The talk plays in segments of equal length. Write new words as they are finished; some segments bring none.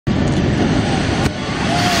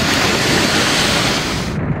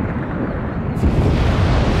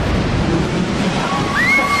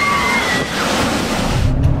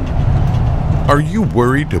Are you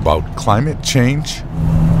worried about climate change?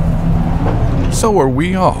 So are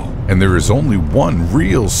we all, and there is only one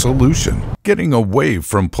real solution: getting away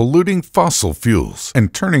from polluting fossil fuels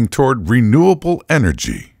and turning toward renewable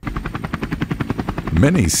energy.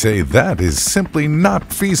 Many say that is simply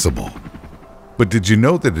not feasible. But did you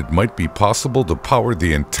know that it might be possible to power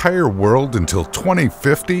the entire world until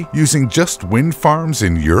 2050 using just wind farms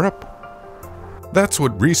in Europe? That's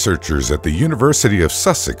what researchers at the University of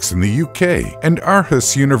Sussex in the UK and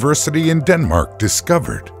Aarhus University in Denmark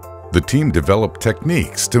discovered. The team developed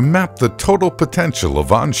techniques to map the total potential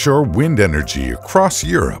of onshore wind energy across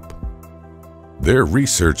Europe. Their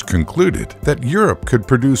research concluded that Europe could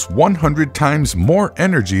produce 100 times more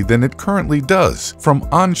energy than it currently does from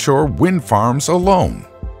onshore wind farms alone.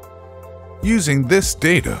 Using this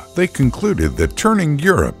data, they concluded that turning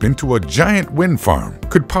Europe into a giant wind farm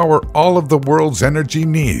could power all of the world's energy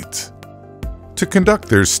needs. To conduct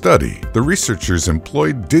their study, the researchers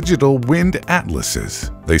employed digital wind atlases.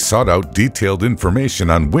 They sought out detailed information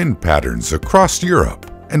on wind patterns across Europe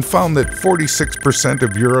and found that 46%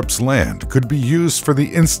 of Europe's land could be used for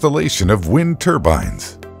the installation of wind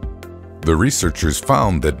turbines. The researchers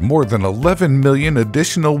found that more than 11 million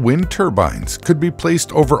additional wind turbines could be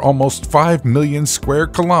placed over almost 5 million square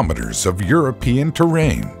kilometers of European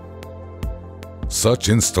terrain. Such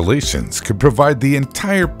installations could provide the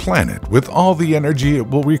entire planet with all the energy it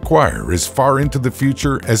will require as far into the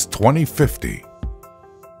future as 2050.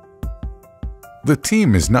 The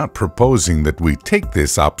team is not proposing that we take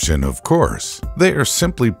this option, of course. They are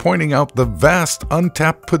simply pointing out the vast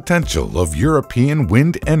untapped potential of European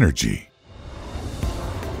wind energy.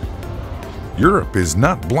 Europe is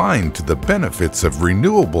not blind to the benefits of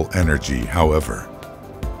renewable energy, however.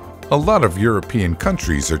 A lot of European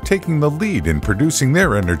countries are taking the lead in producing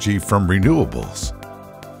their energy from renewables.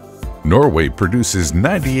 Norway produces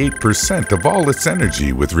 98% of all its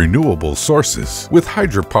energy with renewable sources, with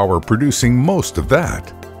hydropower producing most of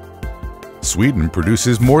that. Sweden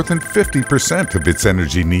produces more than 50% of its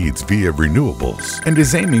energy needs via renewables and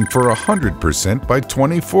is aiming for 100% by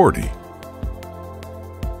 2040.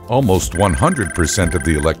 Almost 100% of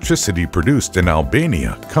the electricity produced in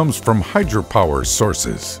Albania comes from hydropower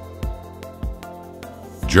sources.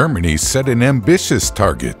 Germany set an ambitious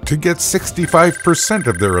target to get 65%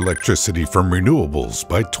 of their electricity from renewables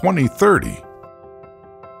by 2030.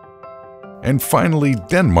 And finally,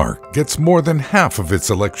 Denmark gets more than half of its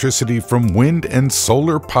electricity from wind and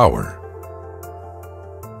solar power.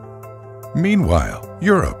 Meanwhile,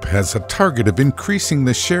 Europe has a target of increasing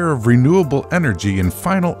the share of renewable energy in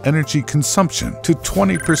final energy consumption to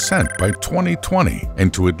 20% by 2020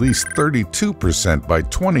 and to at least 32% by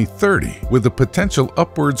 2030, with a potential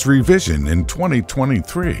upwards revision in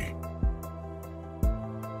 2023.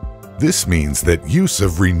 This means that use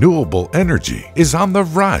of renewable energy is on the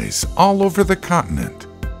rise all over the continent.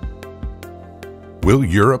 Will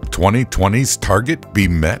Europe 2020's target be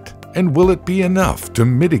met? And will it be enough to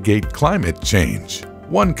mitigate climate change?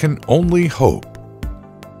 One can only hope.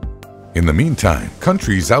 In the meantime,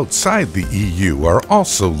 countries outside the EU are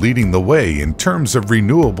also leading the way in terms of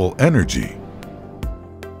renewable energy.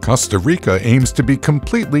 Costa Rica aims to be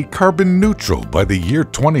completely carbon neutral by the year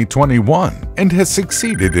 2021 and has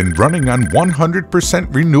succeeded in running on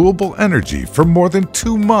 100% renewable energy for more than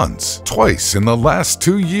 2 months, twice in the last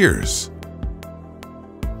 2 years.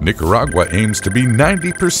 Nicaragua aims to be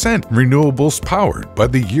 90% renewables powered by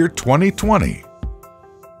the year 2020.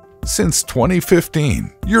 Since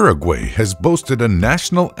 2015, Uruguay has boasted a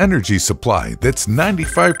national energy supply that's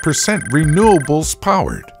 95% renewables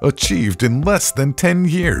powered, achieved in less than 10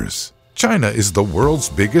 years. China is the world's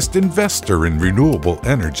biggest investor in renewable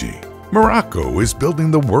energy. Morocco is building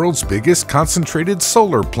the world's biggest concentrated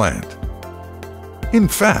solar plant. In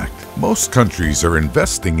fact, most countries are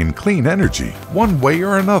investing in clean energy one way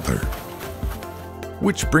or another.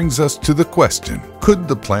 Which brings us to the question, could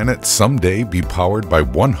the planet someday be powered by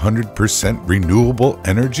 100% renewable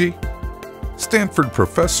energy? Stanford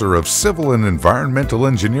professor of civil and environmental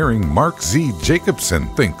engineering Mark Z. Jacobson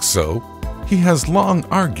thinks so. He has long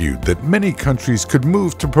argued that many countries could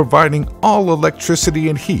move to providing all electricity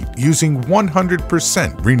and heat using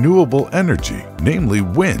 100% renewable energy, namely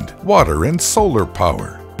wind, water, and solar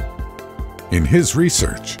power. In his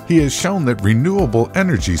research, he has shown that renewable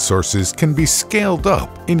energy sources can be scaled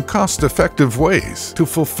up in cost-effective ways to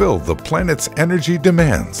fulfill the planet's energy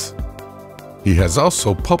demands. He has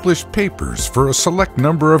also published papers for a select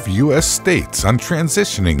number of U.S. states on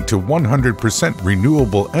transitioning to 100%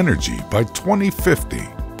 renewable energy by 2050.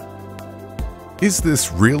 Is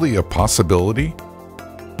this really a possibility?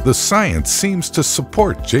 The science seems to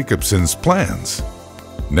support Jacobson's plans.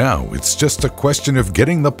 Now it's just a question of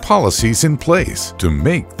getting the policies in place to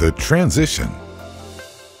make the transition.